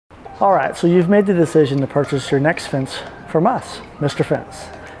All right, so you've made the decision to purchase your next fence from us, Mr. Fence.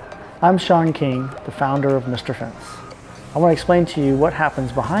 I'm Sean King, the founder of Mr. Fence. I want to explain to you what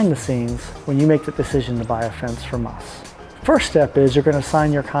happens behind the scenes when you make the decision to buy a fence from us. First step is you're going to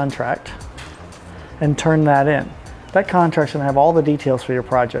sign your contract and turn that in. That contract's going to have all the details for your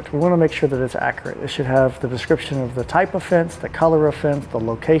project. We want to make sure that it's accurate. It should have the description of the type of fence, the color of fence, the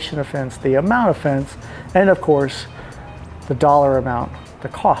location of fence, the amount of fence, and of course, the dollar amount, the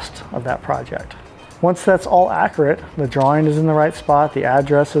cost of that project. Once that's all accurate, the drawing is in the right spot, the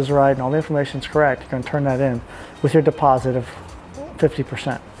address is right, and all the information is correct, you're going to turn that in with your deposit of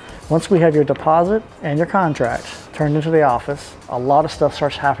 50%. Once we have your deposit and your contract turned into the office, a lot of stuff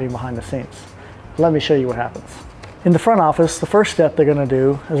starts happening behind the scenes. Let me show you what happens. In the front office, the first step they're going to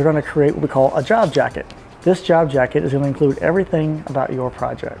do is they're going to create what we call a job jacket. This job jacket is going to include everything about your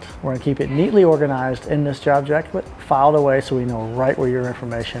project. We're going to keep it neatly organized in this job jacket, filed away so we know right where your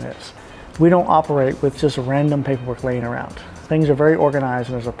information is. We don't operate with just random paperwork laying around. Things are very organized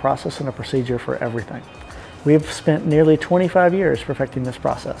and there's a process and a procedure for everything. We've spent nearly 25 years perfecting this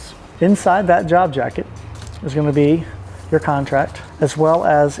process. Inside that job jacket is going to be your contract, as well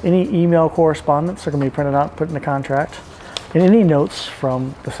as any email correspondence are going to be printed out, put in the contract, and any notes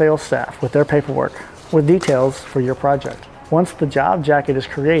from the sales staff with their paperwork with details for your project. Once the job jacket is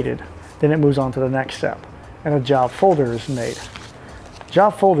created, then it moves on to the next step, and a job folder is made.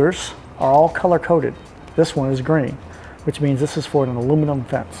 Job folders are all color-coded. This one is green, which means this is for an aluminum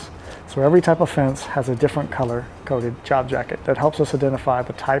fence. So every type of fence has a different color-coded job jacket. That helps us identify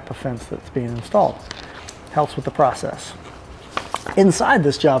the type of fence that's being installed. Helps with the process. Inside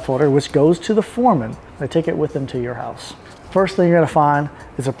this job folder, which goes to the foreman, they take it with them to your house. First thing you're going to find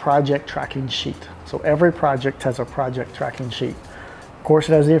is a project tracking sheet. So every project has a project tracking sheet. Of course,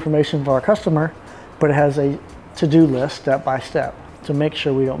 it has the information for our customer, but it has a to-do list step by step to make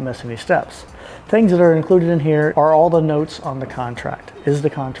sure we don't miss any steps. Things that are included in here are all the notes on the contract. Is the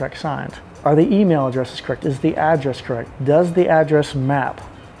contract signed? Are the email addresses correct? Is the address correct? Does the address map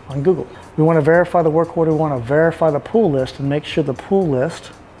on Google? We want to verify the work order. We want to verify the pull list and make sure the pull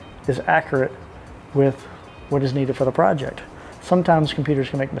list is accurate with what is needed for the project. Sometimes computers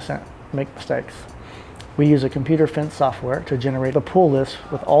can make mistakes. We use a computer fence software to generate the pull list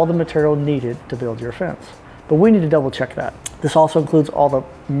with all the material needed to build your fence. But we need to double check that. This also includes all the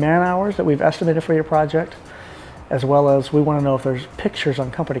man hours that we've estimated for your project, as well as we want to know if there's pictures on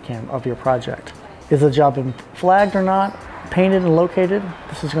Company Cam of your project. Is the job been flagged or not, painted and located?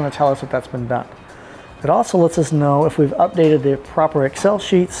 This is going to tell us if that's been done. It also lets us know if we've updated the proper Excel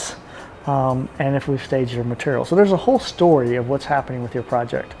sheets and if we've staged your material. So there's a whole story of what's happening with your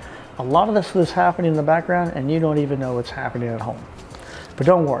project. A lot of this is happening in the background and you don't even know what's happening at home. But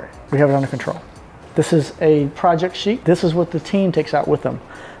don't worry, we have it under control. This is a project sheet. This is what the team takes out with them.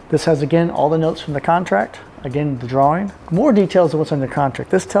 This has, again, all the notes from the contract, again, the drawing. More details of what's on the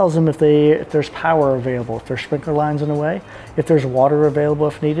contract. This tells them if there's power available, if there's sprinkler lines in the way, if there's water available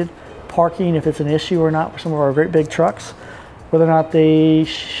if needed, parking, if it's an issue or not for some of our great big trucks, whether or not they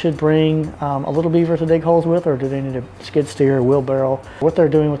should bring a little beaver to dig holes with, or do they need a skid steer or wheelbarrow, what they're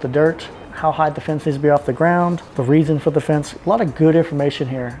doing with the dirt, how high the fence needs to be off the ground, the reason for the fence. A lot of good information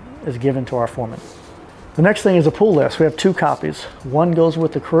here is given to our foreman. The next thing is a pull list. We have 2 copies. One goes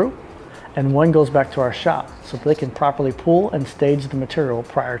with the crew and one goes back to our shop so they can properly pull and stage the material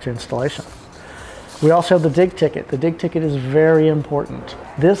prior to installation. We also have the dig ticket. The dig ticket is very important.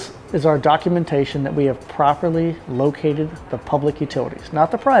 This is our documentation that we have properly located the public utilities, not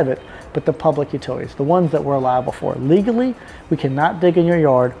the private, but the public utilities, the ones that we're liable for. Legally, we cannot dig in your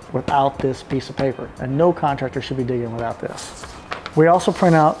yard without this piece of paper, and no contractor should be digging without this. We also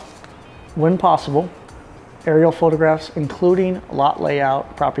print out, when possible, aerial photographs, including lot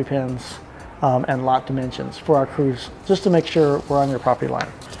layout, property pins, and lot dimensions for our crews, just to make sure we're on your property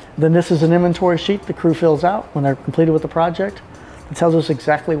line. Then this is an inventory sheet the crew fills out when they're completed with the project. It tells us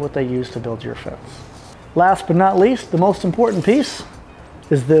exactly what they use to build your fence. Last but not least, the most important piece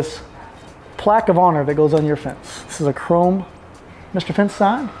is this plaque of honor that goes on your fence. This is a chrome Mr. Fence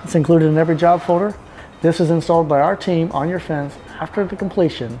sign. It's included in every job folder. This is installed by our team on your fence after the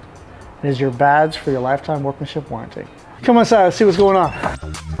completion. It is your badge for your lifetime workmanship warranty. Come inside, let's see what's going on.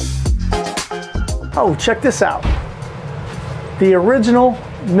 Oh, check this out. The original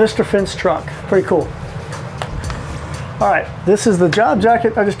Mr. Fence truck. Pretty cool. All right, this is the job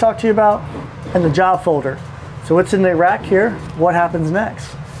jacket I just talked to you about and the job folder. So it's in the rack here. What happens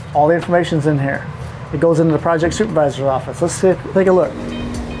next? All the information's in here. It goes into the project supervisor's office. Let's take a look.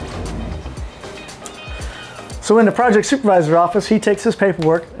 So in the project supervisor's office, he takes his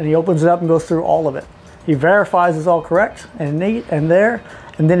paperwork and he opens it up and goes through all of it. He verifies it's all correct and neat, and there,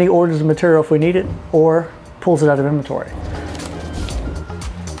 and then he orders the material if we need it or pulls it out of inventory.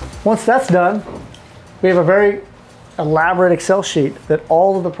 Once that's done, we have a very elaborate Excel sheet that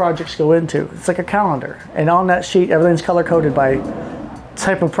all of the projects go into. It's like a calendar, and on that sheet everything's color coded by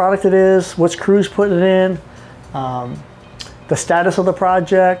type of product it is, which crew's putting it in, the status of the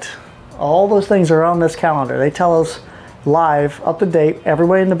project. All those things are on this calendar. They tell us live, up to date.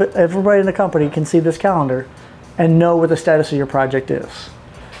 Everybody in the company can see this calendar and know what the status of your project is.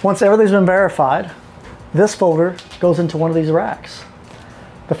 Once everything's been verified, this folder goes into one of these racks.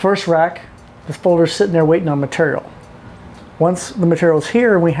 The first rack, this folder's sitting there waiting on material. Once the material's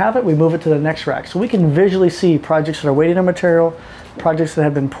here and we have it, we move it to the next rack. So we can visually see projects that are waiting on material, projects that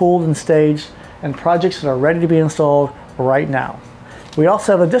have been pulled and staged, and projects that are ready to be installed right now. We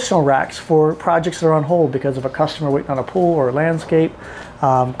also have additional racks for projects that are on hold because of a customer waiting on a pool or a landscape,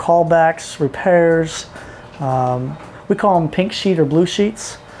 callbacks, repairs. We call them pink sheet or blue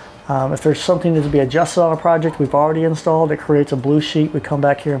sheets. If there's something that to be adjusted on a project we've already installed, it creates a blue sheet. We come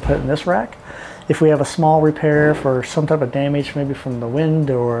back here and put it in this rack. If we have a small repair for some type of damage, maybe from the wind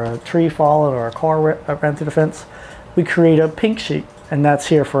or a tree falling or a car ran through the fence, we create a pink sheet, and that's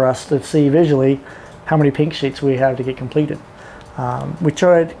here for us to see visually how many pink sheets we have to get completed. We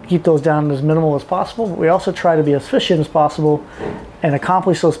try to keep those down as minimal as possible, but we also try to be as efficient as possible and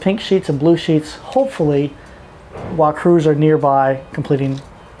accomplish those pink sheets and blue sheets, hopefully, while crews are nearby completing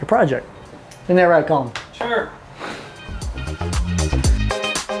your project. Isn't that right, Colin? Sure.